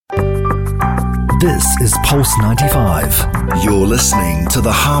This is Pulse 95. You're listening to the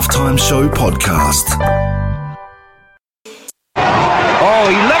Halftime Show podcast. Oh,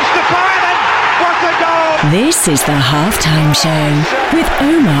 he loves the fire and what a goal! This is the Halftime Show with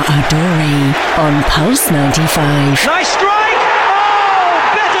Omar Adori on Pulse 95. Nice strike! Oh,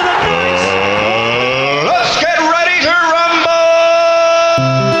 better than nice! Let's get ready to rumble!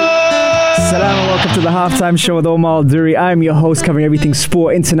 Salam and welcome to the Halftime Show with Omar Adori. I'm your host covering everything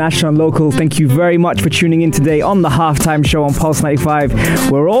sport, international and local. Thank you very much for tuning in today on the Halftime Show on Pulse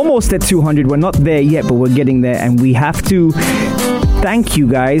 95. We're almost at 200. We're not there yet, but we're getting there, and we have to thank you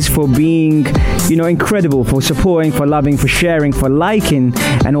guys for being, incredible, for supporting, for loving, for sharing, for liking,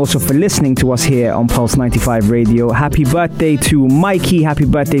 and also for listening to us here on Pulse 95 Radio. Happy birthday to Mikey, happy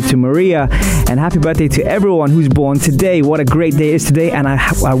birthday to Maria, and happy birthday to everyone who's born today. What a great day it is today, and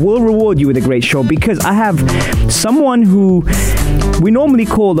I will reward you with a great show because I have someone who we normally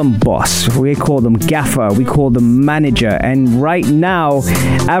call them boss, we call them gaffer, we call them manager, and right now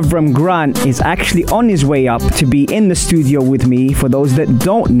Avram Grant is actually on his way up to be in the studio with me. For those that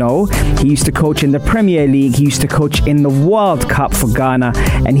don't know, he used to coach in the Premier League, he used to coach in the World Cup for Ghana,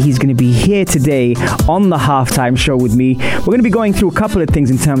 and he's going to be here today on the Halftime Show with me. We're going to be going through a couple of things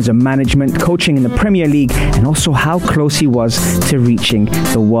in terms of management, coaching in the Premier League, and also how close he was to reaching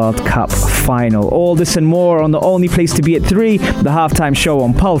the World Cup final. All this and more on the only place to be at 3, the Halftime Show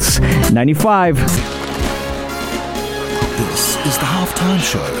on Pulse 95. This is the Halftime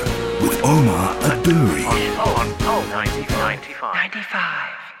Show with Omar Adori. On Pulse 95.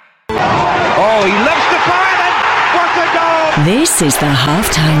 Oh, he loves the fire and what a goal! This is the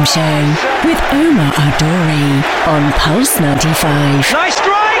Halftime Show with Omar Adori on Pulse 95. Nice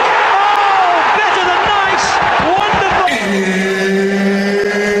strike! Oh, better than nice! Wonderful!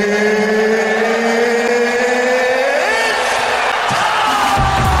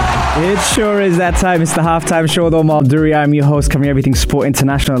 It sure is that time. It's the Halftime Show with Omar Adori. I'm your host covering everything sport,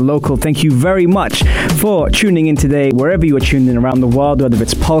 international and local. Thank you very much for tuning in today, wherever you are tuned in around the world, whether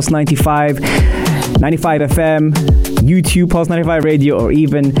it's Pulse 95, 95 FM, YouTube, Pulse 95 Radio, or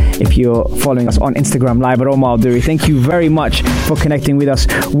even if you're following us on Instagram Live at Omar Adori. Thank you very much for connecting with us.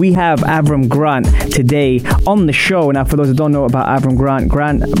 We have Avram Grant today on the show. Now, for those who don't know about Avram Grant,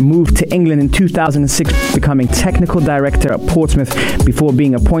 Grant moved to England in 2006, becoming technical director at Portsmouth before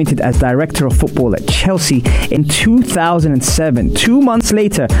being appointed as director of football at Chelsea in 2007. 2 months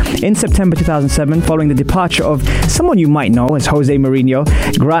later, in September 2007, following the departure of someone you might know as Jose Mourinho,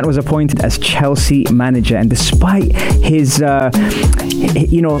 Grant was appointed as Chelsea manager. And despite his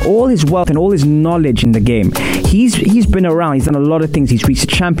all his wealth and all his knowledge in the game, he's been around, he's done a lot of things. He's reached the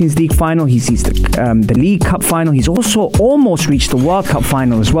Champions League final, he's the League Cup final, he's also almost reached the World Cup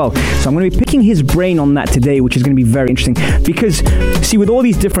final as well. So I'm going to be picking his brain on that today, which is going to be very interesting because, see, with all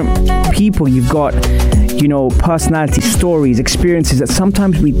these different people, you've got personality, stories, experiences that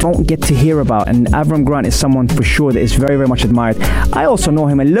sometimes we don't get to hear about, and Avram Grant is someone for sure that is very, very much admired. I also know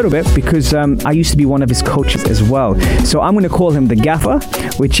him a little bit because I used to be one of his coaches as well. So I'm going to call him the gaffer,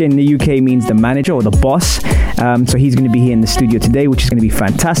 which in the UK means the manager or the boss. So he's going to be here in the studio today, which is going to be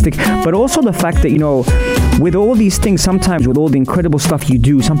fantastic. But also the fact that, with all these things, sometimes with all the incredible stuff you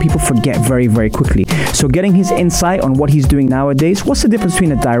do, some people forget very, very quickly. So getting his insight on what he's doing nowadays, what's the difference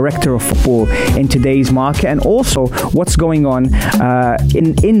between a director of football in today's market, and also what's going on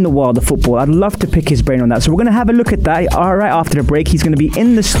in the world of football. I'd love to pick his brain on that. So we're going to have a look at that right after the break. He's going to be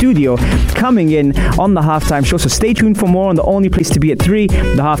in the studio coming in on the Halftime Show. So stay tuned for more on the only place to be at 3,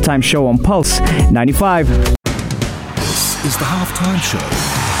 the Halftime Show on Pulse 95. This is the Halftime Show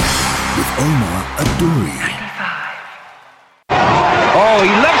with Omar Adori. Oh,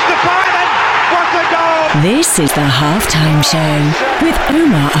 he loves the fire and what a goal! This is the Halftime Show with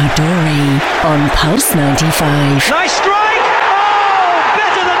Omar Adori on Pulse 95. Nice strike! Oh,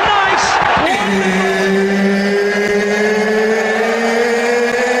 better than nice!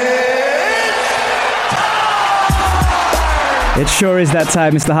 It sure is that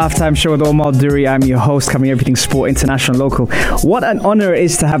time. It's the Halftime Show with Omar Adori. I'm your host, covering everything sport, international, local. What an honor it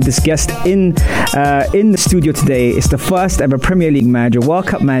is to have this guest in the studio today. It's the first ever Premier League manager, World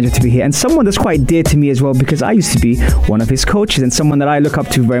Cup manager to be here, and someone that's quite dear to me as well because I used to be one of his coaches and someone that I look up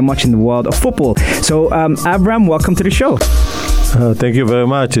to very much in the world of football. So, Avram, welcome to the show. Thank you very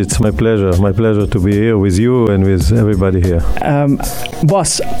much. It's my pleasure. My pleasure to be here with you and with everybody here.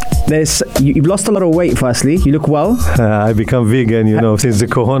 Boss, you've lost a lot of weight, firstly. You look well. I become vegan, since the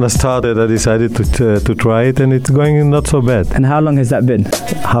corona started. I decided to try it, and it's going not so bad. And how long has that been?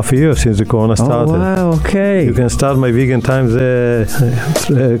 Half a year since the corona started. Oh, wow, okay. You can start my vegan times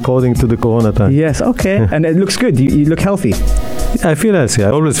according to the corona time. Yes, okay. And it looks good. You look healthy. I feel healthy.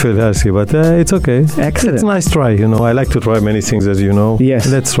 I always feel healthy, but it's okay. Excellent. It's a nice try, you know. I like to try many things, as you know. Yes.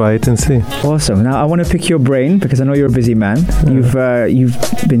 Let's try it and see. Awesome. Now, I want to pick your brain because I know you're a busy man. You've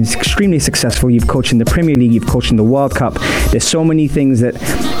been extremely successful. You've coached in the Premier League. You've coached in the World Cup. There's so many things that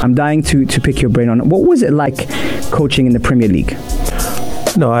I'm dying to pick your brain on. What was it like coaching in the Premier League?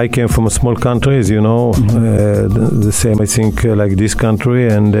 No, I came from a small country, as you know, the same, I think, like this country.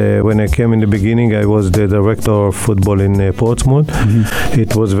 And when I came in the beginning, I was the director of football in Portsmouth.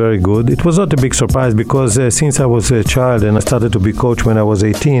 It was very good. It was not a big surprise because since I was a child and I started to be coach when I was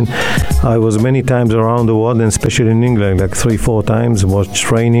 18, I was many times around the world, and especially in England, like 3-4 times, watched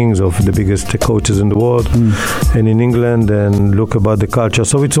trainings of the biggest coaches in the world and in England, and look about the culture.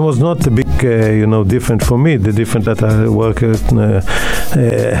 So it was not a big, different for me. The different that I work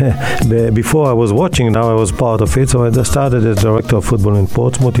before I was watching, now I was part of it. So I started as director of football in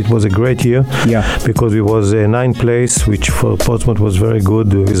Portsmouth. It was a great year because it was a 9th place, which for Portsmouth was very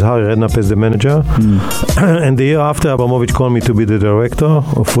good, with Harry Redknapp as the manager. And the year after, Abramovich called me to be the director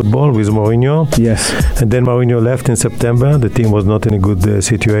of football with Mourinho. Yes. And then Mourinho left in September. The team was not in a good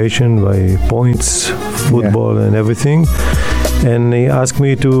situation by points, football and everything. And he asked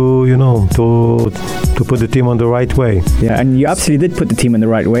me to put the team on the right way. Yeah, and you absolutely did put the team in the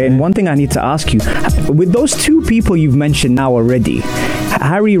right way. And one thing I need to ask you, with those two people you've mentioned now already,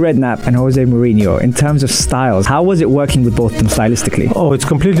 Harry Redknapp and Jose Mourinho, in terms of styles, how was it working with both of them stylistically? Oh, it's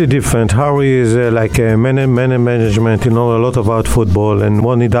completely different. Harry is like a management, a lot about football, and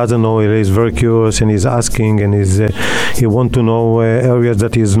when he doesn't know, he is very curious and he's asking, and he wants to know areas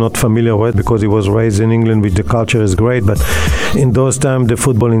that he's not familiar with because he was raised in England, which the culture is great, but in those times the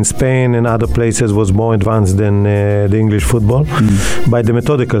football in Spain and other places was more advanced than the English football, by the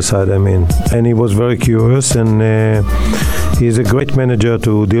methodical side, I mean. And he was very curious, and he's a great manager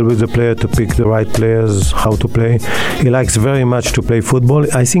to deal with the player, to pick the right players, how to play. He likes very much to play football.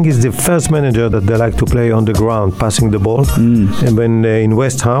 I think he's the first manager that they like to play on the ground, passing the ball. And when in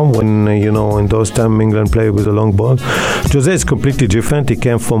West Ham, when in those times England played with a long ball, Jose is completely different. He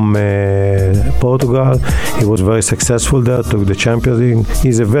came from Portugal. He was very successful there, took the Champions League.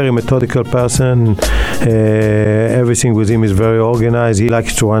 He's a very methodical person. Everything with him is very organized. He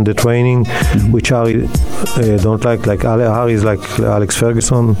likes to run the training, which Harry don't like. Like Harry is like Alex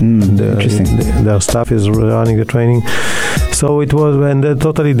Ferguson. Interesting. Their staff is running the training. So it was a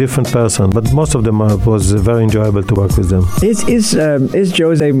totally different person. But most of them was very enjoyable to work with them. Is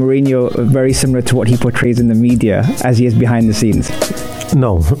Jose Mourinho very similar to what he portrays in the media as he is behind the scenes?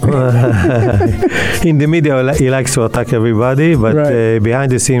 No. In the media, he likes to attack everybody, but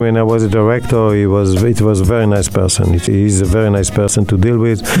behind the scene, when I was a director, it was a very nice person. He's a very nice person to deal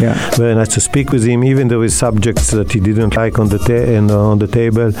with. Yeah. Very nice to speak with him, even though with subjects that he didn't like on the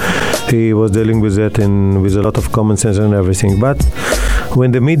table, he was dealing with that and with a lot of common sense and everything. But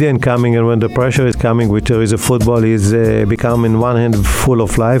when the media is coming and when the pressure is coming, which there is a football, is becoming one hand full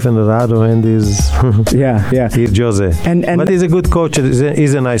of life and the other hand is he's Jose. But he's a good coach.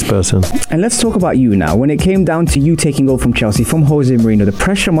 He's a nice person. And let's talk about you now. When it came down to you taking over from Chelsea, from Jose Mourinho, the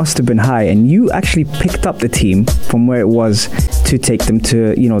pressure must have been high, and you actually picked up the team from where it was to take them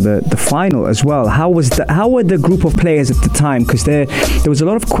to the final as well. How were the group of players at the time? Because there was a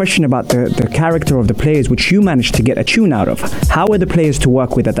lot of question about the character of the players, which you managed to get a tune out of. How were the players to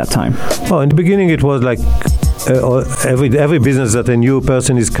work with at that time? Oh, in the beginning it was like every business that a new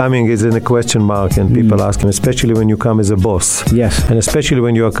person is coming is in a question mark, and people ask him, especially when you come as a boss. Yes. And especially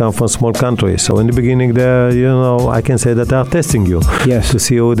when you come from a small country. So in the beginning there, I can say that they are testing you to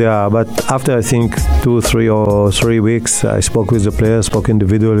see who they are. But after I think 2, 3 weeks, I spoke with the players, spoke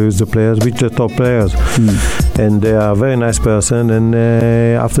individually with the players, with the top players. And they are a very nice person. And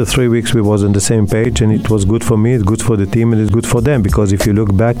after 3 weeks, we was on the same page, and it was good for me, it's good for the team, and it's good for them. Because if you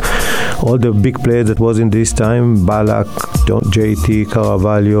look back, all the big players that was in this time, Ballack, JT,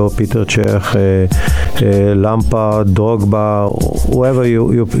 Carvalho, Peter Cech, Lampard, Drogba, whoever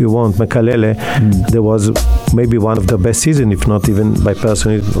you want, Makalele, there was maybe one of the best season, if not even by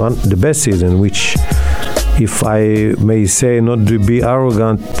personally the best season, which, if I may say, not to be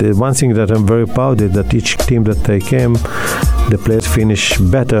arrogant, one thing that I'm very proud is that each team that I came, the players finish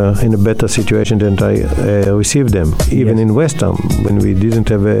better, in a better situation than I received them. Even in West Ham, when we didn't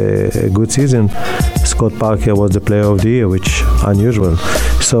have a good season, Scott Parker was the player of the year, which unusual.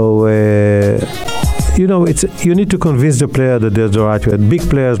 So you need to convince the player that they're the right way. Big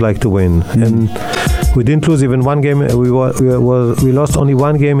players like to win, and We didn't lose even one game. We lost only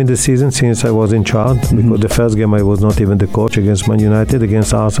one game in the season since I was in charge, because the first game I was not even the coach, against Man United,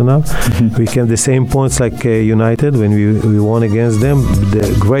 against Arsenal. We came the same points like United when we won against them,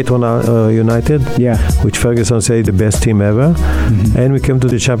 the great one United, which Ferguson said the best team ever. And we came to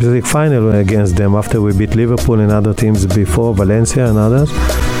the Champions League final against them after we beat Liverpool and other teams before, Valencia and others.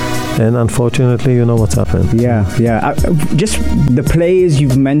 And unfortunately, you know what's happened. Just the players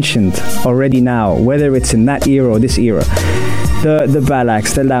you've mentioned already now, whether it's in that era or this era, the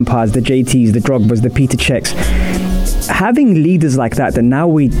Balaks, the Lampards, the JTs, the Drogbas, the Peter Cechs, having leaders like that now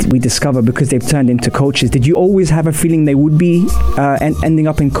we discover because they've turned into coaches, did you always have a feeling they would be ending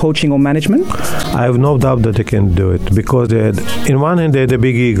up in coaching or management? I have no doubt that they can do it, because in one hand they had a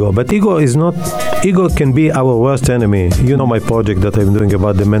big ego, but ego can be our worst enemy. You know my project that I'm doing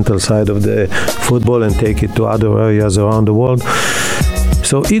about the mental side of the football and take it to other areas around the world.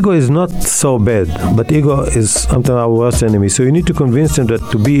 So ego is not so bad, but ego is sometimes our worst enemy. So you need to convince them that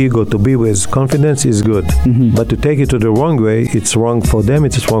to be ego, to be with confidence is good. But to take it to the wrong way, it's wrong for them,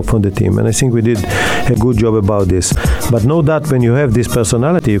 it's wrong for the team. And I think we did a good job about this. But know that when you have this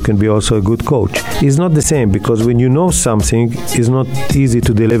personality, you can be also a good coach. It's not the same, because when you know something, it's not easy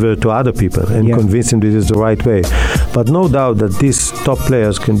to deliver to other people and convince them this is the right way. But no doubt that these top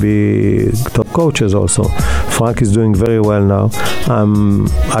players can be top coaches also. Frank is doing very well now.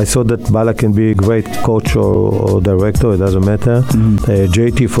 I thought that Bala can be a great coach or director, it doesn't matter.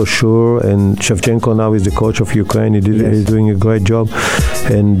 JT for sure, and Shevchenko now is the coach of Ukraine. He's doing a great job.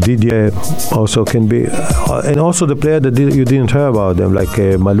 And Didier also can be, and also the player that you didn't hear about them, like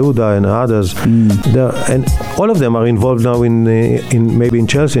Malouda and others. And all of them are involved now in maybe in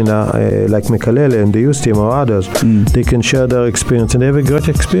Chelsea now, like Mekalele and the youth team or others. They can share their experience, and they have a great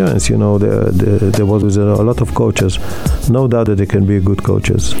experience. You know, there was a lot of coaches. No doubt that they can be good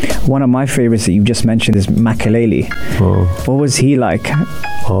coaches. One of my favorites that you just mentioned is Makelele. What was he like?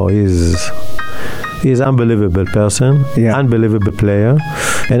 He's an unbelievable person, unbelievable player.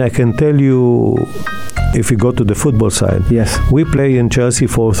 And I can tell you, if we go to the football side, we play in Chelsea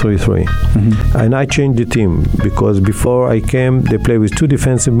 4-3-3. And I changed the team, because before I came, they play with two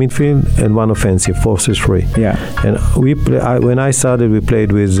defensive midfield and one offensive, 4-3-3. And when I started, we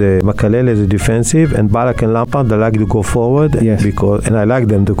played with Makalele as a defensive, and Balak and Lampard, they like to go forward, and I like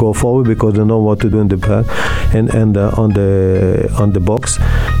them to go forward because they know what to do in the back and on the box,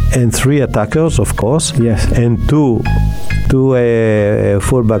 and three attackers, of course, and two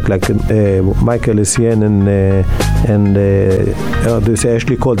fullback like Michael Essien and they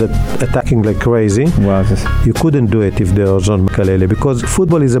actually called it attacking like crazy. You couldn't do it if there was not Makalele, because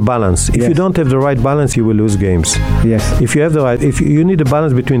football is a balance. If you don't have the right balance, you will lose games. If you have if you need a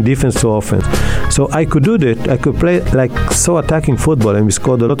balance between defense to offense. So I could do that. I could play like so attacking football, and we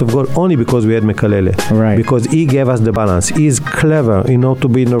scored a lot of goals only because we had Makalele. Because he gave us the balance. He's clever, to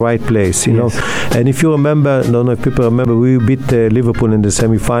be in the right place. You know. And if you remember, I don't know if people remember, we beat Liverpool in the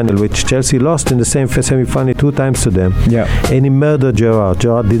semi-final, which Chelsea lost in the same semi-final 2 times to them. And he murdered Gerrard.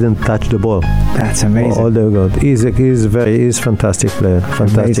 Gerrard didn't touch the ball. That's amazing. All the good. He's a fantastic player.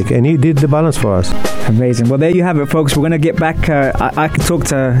 Fantastic. Amazing. And he did the balance for us. Amazing. Well, there you have it, folks. We're going to get back. I could talk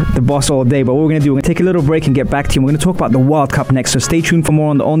to the boss all day, but what we're going to do, we're going to take a little break and get back to you. We're going to talk about the World Cup next. So stay tuned for more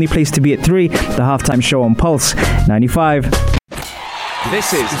on the only place to be at 3, the halftime show on Pulse 95.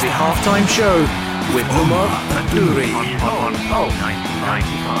 This is the halftime show with Umar Adouri on Pulse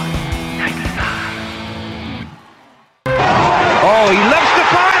 95. Oh, he loves the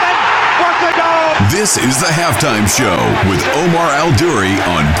fire, and what a goal! This is the halftime show with Omar Al-Duri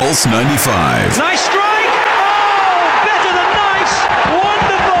on Pulse 95. Nice strike! Oh, better than nice!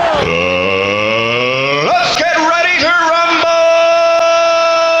 Wonderful! Let's get ready to rumble!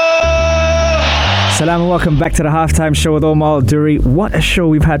 Salam and welcome back to the halftime show with Omar Al-Duri. What a show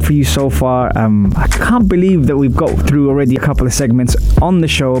we've had for you so far. I can't believe that we've got through already a couple of segments on the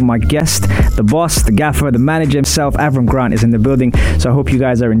show. My guest, the boss, the gaffer, the manager himself, Avram Grant, is in the building. So I hope you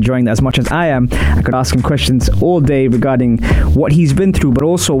guys are enjoying that as much as I am. I could ask him questions all day regarding what he's been through, but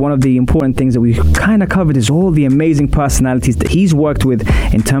also one of the important things that we kind of covered is all the amazing personalities that he's worked with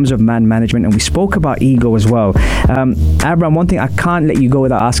in terms of man management. And we spoke about ego as well. Avram, one thing I can't let you go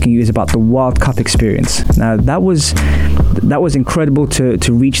without asking you is about the World Cup experience. Now, that was that was incredible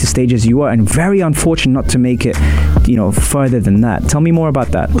to reach the stage as you are, and very unfortunate not to make it, further than that. Tell me more about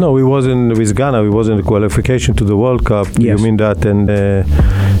that. No, we wasn't with Ghana. We wasn't the qualification to the World Cup. Yes. You mean that? And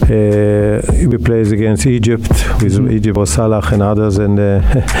we played against Egypt. With Egypt was Salah and others, and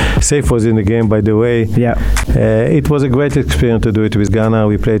Saif was in the game, by the way. Yeah. It was a great experience to do it with Ghana.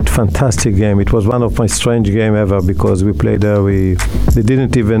 We played fantastic game. It was one of my strange game ever because we played there. They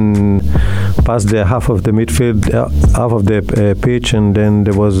didn't even pass the half of the midfield, half of the pitch, and then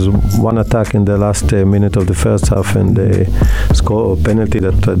there was one attack in the last minute of the first half, and they scored a penalty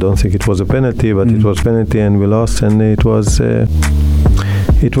that I don't think it was a penalty, but it was penalty, and we lost, and it was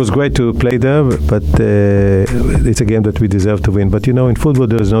great to play there, but it's a game that we deserve to win. But in football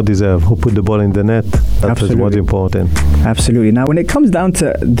there is no deserve. Who put the ball in the net? That is what's important. Absolutely. Now, when it comes down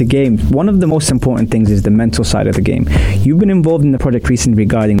to the game, one of the most important things is the mental side of the game. You've been involved in the project recently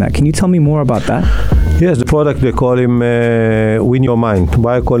regarding that. Can you tell me more about that? Yes, the product, they call him Win Your Mind.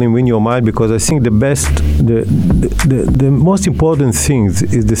 Why I call him Win Your Mind? Because I think the most important thing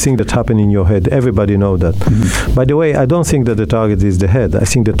is the thing that happens in your head. Everybody knows that. Mm-hmm. By the way, I don't think that the target is the head. I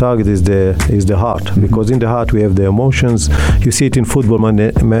think the target is the heart. Mm-hmm. Because in the heart we have the emotions. You see it in football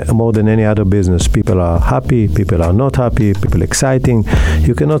more than any other business. People are happy, people are not happy, people exciting.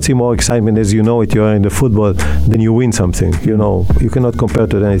 You cannot see more excitement as you know it. You are in the football, then you win something. You cannot compare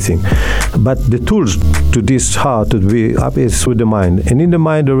to anything. But the tools to this heart to be up is with the mind, and in the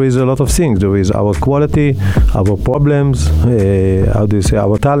mind there is a lot of things. There is our quality, our problems,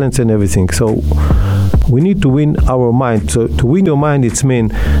 our talents and everything. So we need to win our mind. So to win your mind, it's mean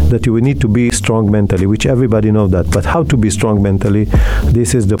that you will need to be strong mentally, which everybody knows that. But how to be strong mentally,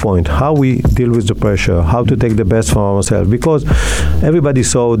 this is the point. How we deal with the pressure, how to take the best from ourselves. Because everybody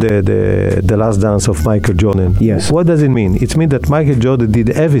saw the last dance of Michael Jordan. Yes. What does it mean? It means that Michael Jordan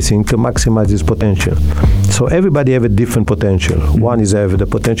did everything to maximize his potential. So everybody have a different potential. One is have the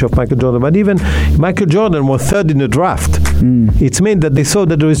potential of Michael Jordan, but even Michael Jordan was third in the draft. It means that they saw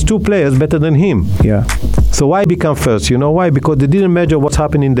that there is two players better than him. Yeah. So why become first? You know why? Because they didn't measure what's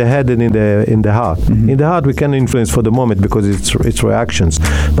happening in the head and in the heart. Mm-hmm. In the heart we can influence for the moment because it's reactions.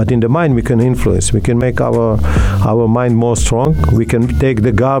 But in the mind we can influence. We can make our mind more strong. We can take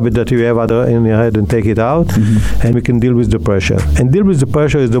the garbage that you have in your head and take it out, and we can deal with the pressure. And deal with the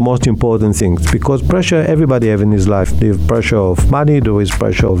pressure is the most important thing, because pressure everybody have in his life. There is pressure of money, there is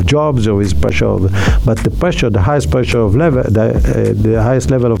pressure of jobs, there is pressure of, but the highest pressure of level, the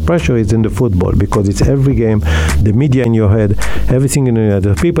highest level of pressure is in the football, because it's every game, the media in your head, everything in your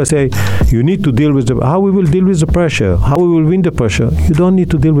head. People say you need to deal with how we will deal with the pressure, how we will win the pressure. You don't need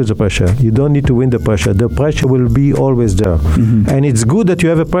to deal with the pressure. You don't need to win the pressure. The pressure will be always there. And it's good that you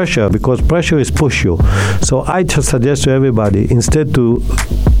have a pressure, because pressure is push you. So I just suggest to everybody, instead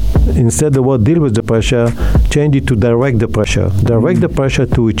the word deal with the pressure, change it to direct the pressure. Direct the pressure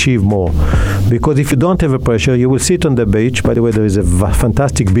to achieve more. Because if you don't have a pressure, you will sit on the beach. By the way, there is a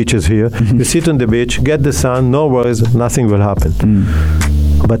fantastic beaches here. You sit on the beach, get the sun, no worries, nothing will happen.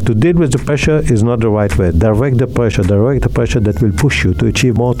 But to deal with the pressure is not the right way. Direct the pressure that will push you to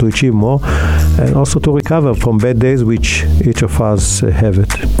achieve more, and also to recover from bad days, which each of us have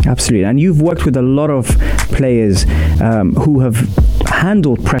it. Absolutely. And you've worked with a lot of players who have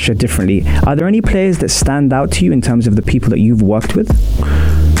handled pressure differently. Are there any players that stand out to you in terms of the people that you've worked with?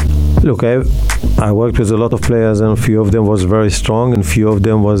 Look, I worked with a lot of players, and a few of them was very strong, and a few of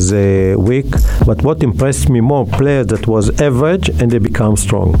them was weak. But what impressed me more, players that was average and they become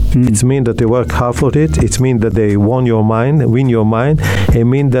strong. It means that they work hard for it. It means that they win your mind. It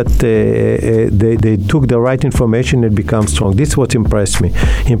means that they took the right information and become strong. This is what impressed me.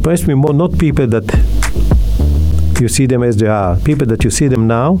 Impressed me more, not people that you see them as they are, people that you see them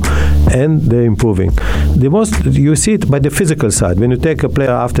now and they're improving. The most you see it by the physical side. When you take a player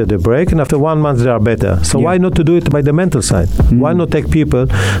after the break, and after 1 month they are better. So why not to do it by the mental side? Why not take people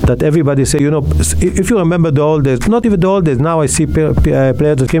that everybody say, if you remember the old days, not even the old days, now I see players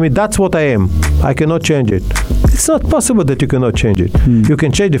that came in, that's what I am. I cannot change it. It's not possible that you cannot change it. You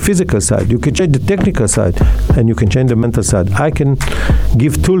can change the physical side, you can change the technical side, and you can change the mental side. I can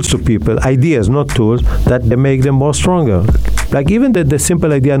give tools to people, ideas, not tools, that they make them more stronger. Like even the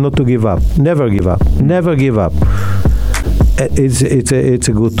simple idea not to give up. Never give up. Never give up. it's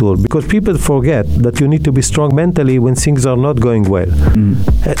a good tool, because people forget that you need to be strong mentally when things are not going well.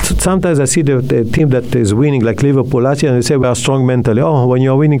 Sometimes I see the team that is winning, like Liverpool last year, and they say we are strong mentally. Oh, when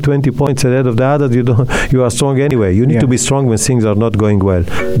you're winning 20 points ahead of the others, you are strong anyway. You need to be strong when things are not going well.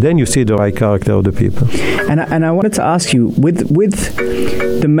 Then you see the right character of the people. And I wanted to ask you, with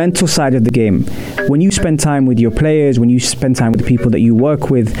the mental side of the game, when you spend time with your players, when you spend time with the people that you work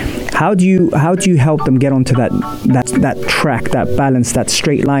with, how do you help them get onto that track, that balance, that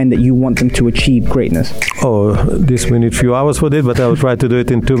straight line that you want them to achieve greatness? Oh, this we need few hours for this, but I will try to do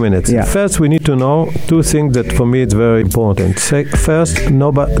it in 2 minutes. Yeah. First, we need to know two things that for me it's very important. First,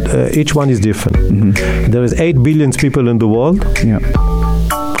 each one is different. There is 8 billion people in the world. Yeah.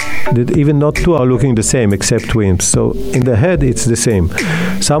 Even not two are looking the same except twins. So in the head it's the same.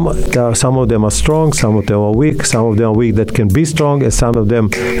 Some of them are strong, some of them are weak, some of them are weak that can be strong, and some of them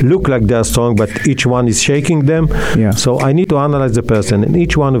look like they are strong, but each one is shaking them. Yeah. So I need to analyze the person, and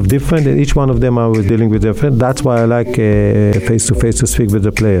each one of different, and each one of them I was dealing with different. That's why I like face-to-face to speak with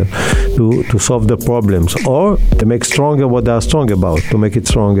the player, to solve the problems, or to make stronger what they are strong about, to make it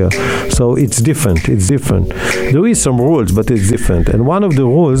stronger. So it's different. There is some rules, but it's different. And one of the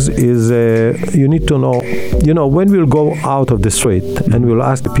rules is you need to know, when we'll go out of the street and we'll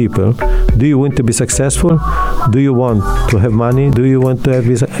ask the people, do you want to be successful? Do you want to have money? Do you want to have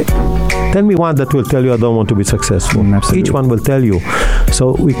Tell me one that will tell you I don't want to be successful. Absolutely. Each one will tell you.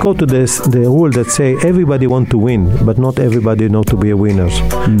 So we go to the rule that say everybody want to win, but not everybody know to be a winner.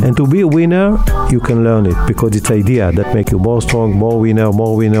 And to be a winner, you can learn it, because it's idea that make you more strong, more winner.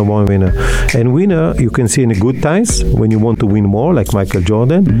 And winner, you can see in the good times when you want to win more, like Michael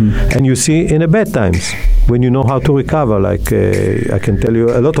Jordan, and you see in the bad times when you know how to recover. Like I can tell you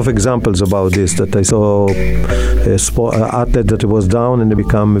a lot of examples about this, that I saw a athlete that was down and they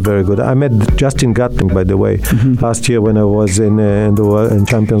become very good. I met Justin Gatling, by the way, last year when I was in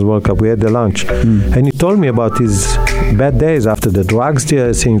Champions World Cup. We had the lunch, and he told me about his bad days after the drugs,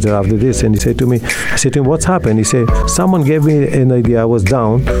 things after this, and he said to me, I said to him, what's happened? He said, someone gave me an idea, I was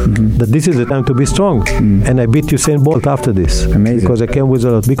down, that this is the time to be strong, and I beat Usain Bolt after this. Amazing. Because I came with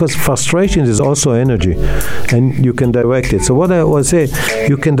a lot, because frustration is also energy, and you can direct it. So what I would say,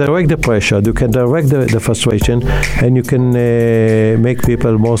 you can direct the pressure, you can direct the frustration, and you can make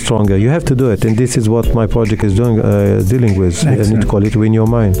people more stronger. You have to do it, and this is what my project is doing, dealing with. I need to call it Win Your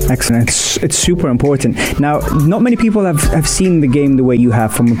Mind. Excellent. It's super important. Now, not many people have seen the game the way you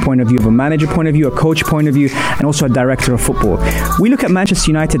have, from a point of view of a manager point of view, a coach point of view, and also a director of football. We look at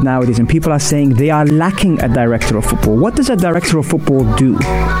Manchester United nowadays, and people are saying they are lacking a director of football. What does a director of football do?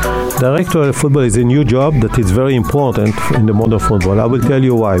 Director of football is a new job that is very important in the modern football. I will tell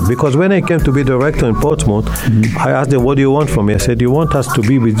you why. Because when I came to be director in Portsmouth, I asked them, what do you want from me? I said, you want us to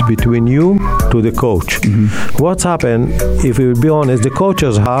be between you to the coach. What's happened, if we will be honest, the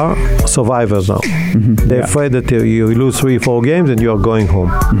coaches are survivors now. They're afraid that you lose 3-4 games and you are going home.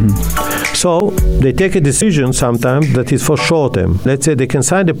 So they take a decision sometimes that is for short term. Let's say they can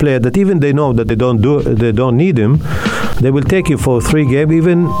sign a player that even they know that they don't need him. They will take him for 3 games,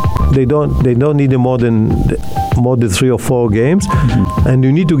 even they don't need him more than 3 or 4 games, and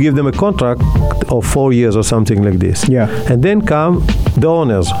you need to give them a contract of 4 years or something like this. Yeah. And then come the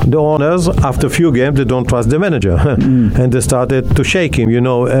owners. The owners, after a few games, they don't trust the manager, and they started to shake him,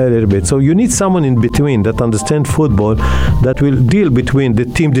 a little bit. So you need someone in between that understands football, that will deal between the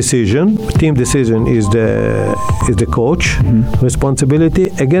team decision. Team decision is the coach responsibility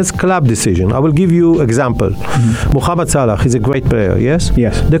against club decision. I will give you example. Mohamed Salah is a great player. Yes.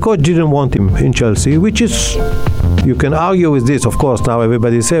 Yes. The coach didn't want him in Chelsea, which is, you can argue with this, of course. Now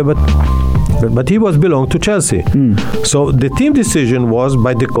everybody say, but he belonged to Chelsea. So the team decision was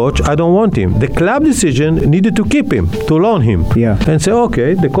by the coach, I don't want him. The club decision needed to keep him, to loan him. And say,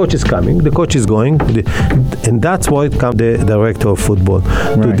 okay, the coach is coming, the coach is going. And that's why it comes the director of football,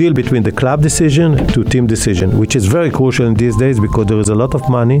 to deal between the club decision to team decision, which is very crucial in these days, because there is a lot of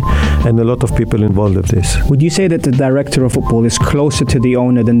money and a lot of people involved with this. Would you say that the director of football is closer to the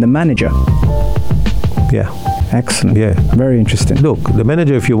owner than the manager? Yeah. Excellent. Yeah. Very interesting. Look, the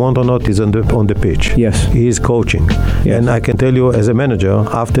manager, if you want or not, is on the pitch. Yes. He is coaching. Yes. And I can tell you, as a manager,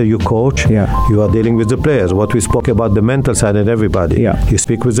 after you coach, you are dealing with the players. What we spoke about, the mental side and everybody. Yeah. You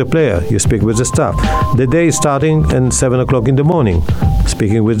speak with the player. You speak with the staff. The day is starting at 7 o'clock in the morning.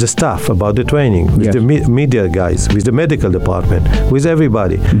 Speaking with the staff about the training, with the media guys, with the medical department, with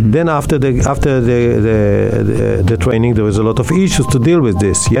everybody. Then after the training, there is a lot of issues to deal with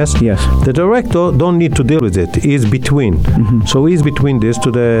this. Yes. Yes. The director don't need to deal with it. He's between. So he's between this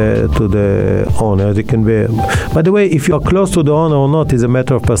to the owner. It can be. By the way, if you're close to the owner or not is a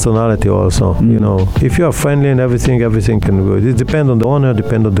matter of personality also. You know, if you are friendly and everything can go. It depends on the owner,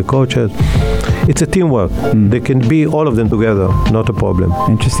 depends on the coaches. It's a teamwork. They can be all of them together, not a problem.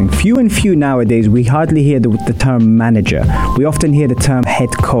 Interesting. Few nowadays, we hardly hear the term manager. We often hear the term head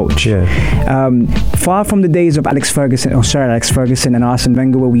coach. Yeah. Far from the days of Alex Ferguson and Arsene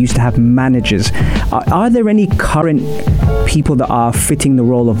Wenger, where we used to have managers, are there any current people that are fitting the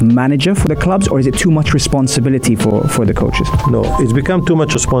role of manager for the clubs, or is it too much responsibility for the coaches? No, it's become too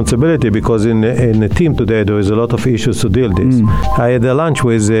much responsibility because in a team today there is a lot of issues to deal with. I had a lunch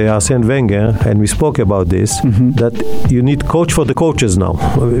with Arsene Wenger and we spoke about this, that you need coach for the coaches now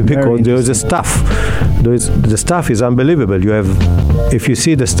because there is a staff. The staff is unbelievable. You have, if you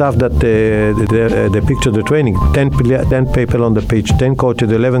see the staff that the picture, the training, 10 people on the pitch, 10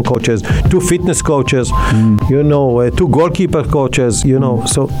 coaches, 11 coaches, 2 fitness coaches, 2 goalkeeper coaches,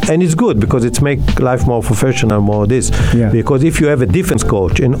 so, and it's good because it's make life more professional, more this. Because if you have a defense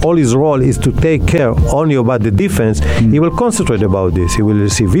coach and all his role is to take care only about the defense, he will concentrate about this. He will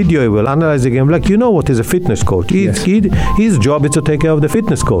see video, he will analyze the game. Like, what is a fitness coach? His job is to take care of the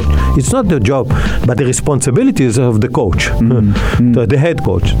fitness coach. It's not the job, but the responsibilities of the coach, the head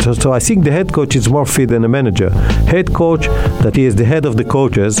coach. So I think the head coach is more fit than a manager. Head coach, that he is the head of the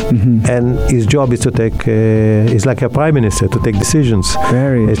coaches, and his job is to take, is like a prime minister, to take decisions.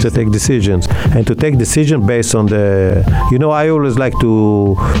 Is to take decisions. And to take decisions based on the, I always like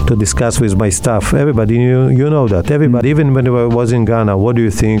to discuss with my staff. Everybody, you know that. Everybody, even when I was in Ghana, what do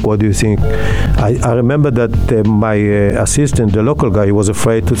you think? What do you think? I remember that my assistant, the local guy, he was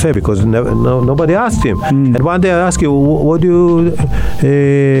afraid to say because nobody asked him. And one day I asked him, what do you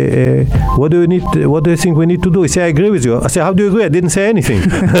need? What do you think we need to do? He said, I agree with you. I said, how do you agree? I didn't say anything.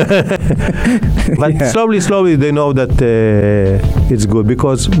 But slowly they know that it's good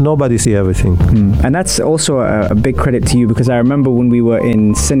because nobody sees everything. And that's also a big credit to you because I remember when we were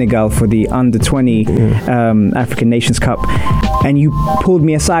in Senegal for the Under-20 African Nations Cup, and you pulled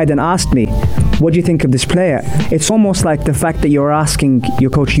me aside and asked me, what do you think of this player? It's almost like the fact that you're asking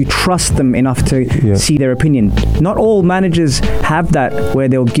your coach, you trust them enough to see their opinion. Not all managers have that where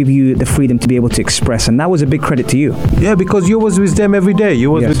they'll give you the freedom to be able to express, and that was a big credit to you. Yeah, because you was with them every day.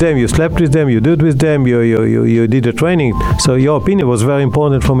 You was with them, you slept with them, you did with them, you did the training. So your opinion was very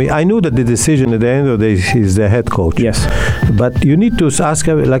important for me. I knew that the decision at the end of the day is the head coach. Yes. But you need to ask,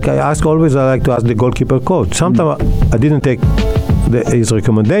 like I ask always, I like to ask the goalkeeper coach. Sometimes I didn't take his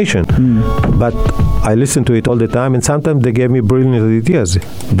recommendation, but I listened to it all the time, and sometimes they gave me brilliant ideas.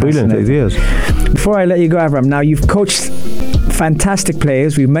 Before I let you go, Avram, now you've coached fantastic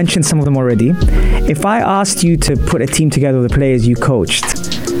players. We've mentioned some of them already. If I asked you to put a team together with the players you coached,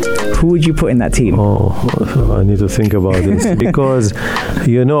 who would you put in that team? I need to think about this because,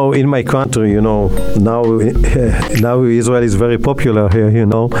 in my country, now Israel is very popular here,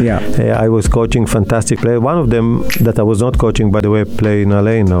 I was coaching fantastic players. One of them that I was not coaching, by the way, play in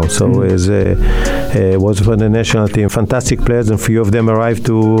LA now. So was for the national team. Fantastic players, and few of them arrived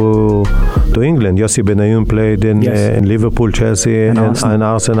to England. Yossi Benayoun played in Liverpool, Chelsea, and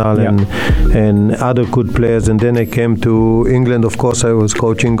Arsenal, and other good players. And then I came to England. Of course, I was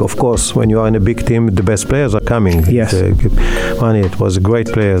coaching. Of course, when you are in a big team, the best players are coming. Yes. It was great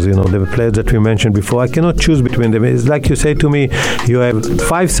players. The players that we mentioned before. I cannot choose between them. It's like you say to me, you have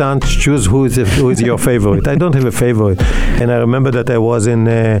 5 sons. Choose who is your favorite. I don't have a favorite. And I remember that I was in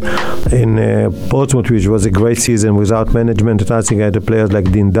Portsmouth, which was a great season without management. I think I had the players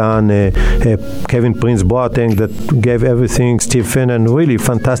like Dean Dunn, Kevin Prince Boateng that gave everything. Steve Finnan, really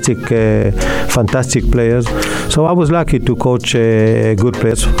fantastic players. So I was lucky to coach good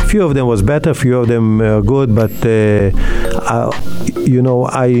players. Few of them was better, few of them good, but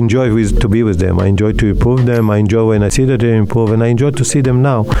I enjoy to be with them. I enjoy to improve them. I enjoy when I see that they improve, and I enjoy to see them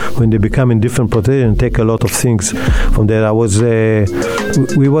now when they become in different positions, take a lot of things from there. I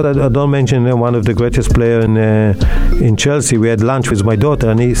don't mention one of the greatest players in Chelsea. We had lunch with my daughter,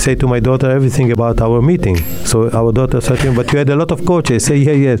 and he said to my daughter everything about our meeting. So our daughter said to him, "But you had a lot of coaches." I say,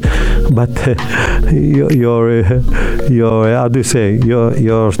 "Yes, but your how do you say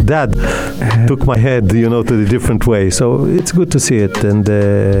your dad took my head, to the different way." So it's good to see it, and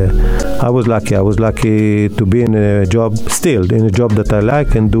I was lucky to be in a job that I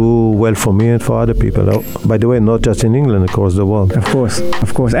like and do well for me and for other people. By the way, not just in England, across the world.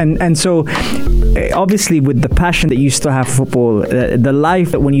 Of course, and so obviously with the passion that you still have for football, the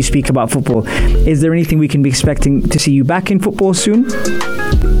life that when you speak about football, is there anything we can be expecting to see you back in football soon?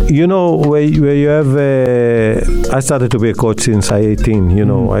 you know, where you have, I started to be a coach since I 18. You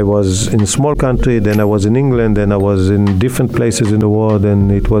know, I was in a small country, then I was in England, then I was in different places in the world,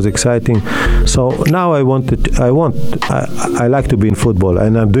 and it was exciting. So now I like to be in football,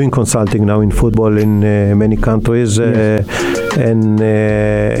 and I'm doing consulting now in football in many countries, and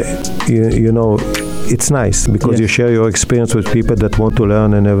you know, it's nice because you share your experience with people that want to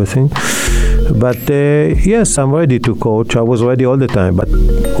learn and everything. But yes, I'm ready to coach. I was ready all the time. But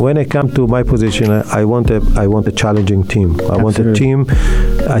when I come to my position, I want a challenging team. I want a team,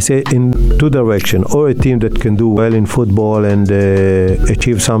 I say, in two directions, or a team that can do well in football and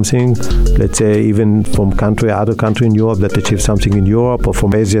achieve something. Let's say even from other country in Europe that achieve something in Europe, or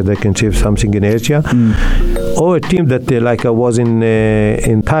from Asia that can achieve something in Asia. Or a team that, like I was in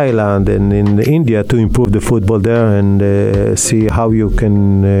Thailand and in India, to improve the football there and see how you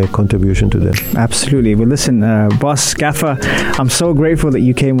can contribution to them. Absolutely. Well, listen, Boss Gaffer, I'm so grateful that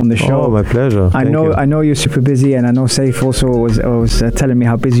you came on the show. Oh, my pleasure. I know you're super busy, and I know Saif also was telling me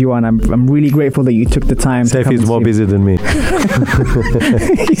how busy you are, and I'm really grateful that you took the time. Saif is more busy than me.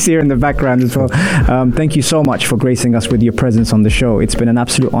 He's here in the background as well. Thank you so much for gracing us with your presence on the show. It's been an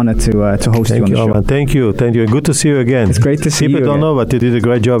absolute honor to host you on the show. Man. Thank you. Good to see you again. It's great to see you. People don't know, but you did a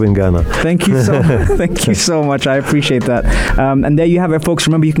great job in Ghana. Thank you so much. Thank you so much. I appreciate that. And there you have it, folks.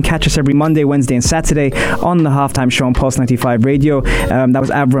 Remember, you can catch us every Monday, Wednesday, and Saturday on the Halftime Show on Pulse 95 Radio. That was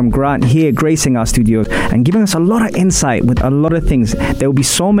Avram Grant here, gracing our studios and giving us a lot of insight with a lot of things. There will be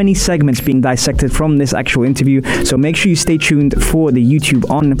so many segments being dissected from this actual interview. So make sure you stay tuned for the YouTube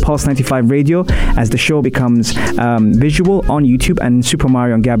on Pulse 95 Radio as the show becomes visual on YouTube, and Super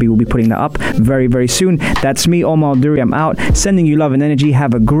Mario and Gabby will be putting that up very, very soon. That's me, Omar Duri. I'm out, sending you love and energy.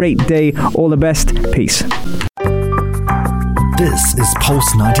 Have a great day. All the best. Peace. This is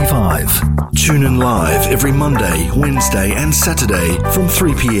Pulse 95. Tune in live every Monday, Wednesday and Saturday from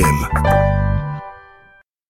 3 p.m.